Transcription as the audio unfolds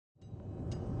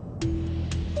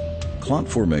Clot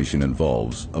formation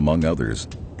involves, among others,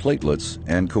 platelets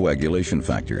and coagulation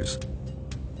factors.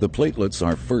 The platelets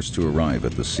are first to arrive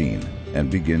at the scene and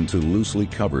begin to loosely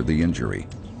cover the injury.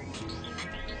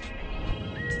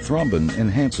 Thrombin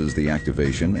enhances the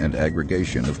activation and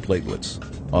aggregation of platelets.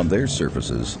 On their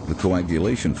surfaces, the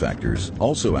coagulation factors,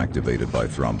 also activated by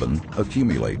thrombin,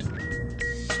 accumulate.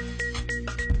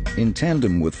 In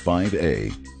tandem with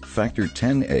 5A, factor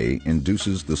 10A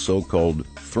induces the so-called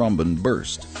thrombin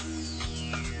burst.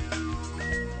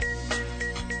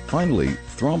 Finally,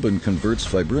 thrombin converts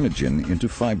fibrinogen into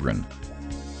fibrin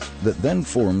that then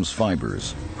forms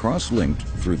fibers, cross-linked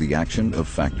through the action of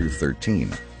factor 13.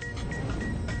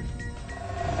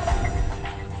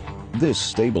 This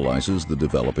stabilizes the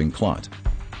developing clot.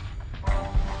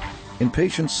 In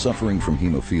patients suffering from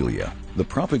hemophilia, the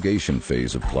propagation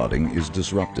phase of clotting is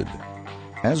disrupted.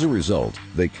 As a result,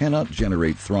 they cannot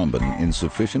generate thrombin in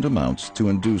sufficient amounts to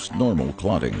induce normal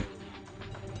clotting.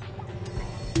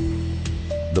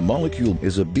 The molecule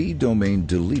is a B-domain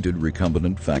deleted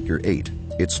recombinant factor 8.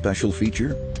 Its special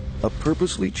feature? A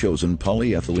purposely chosen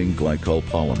polyethylene glycol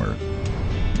polymer.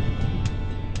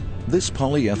 This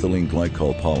polyethylene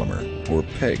glycol polymer, or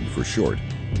PEG for short,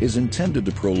 is intended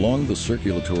to prolong the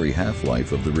circulatory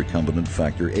half-life of the recombinant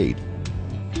factor 8.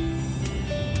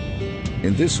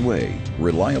 In this way,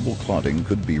 reliable clotting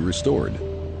could be restored.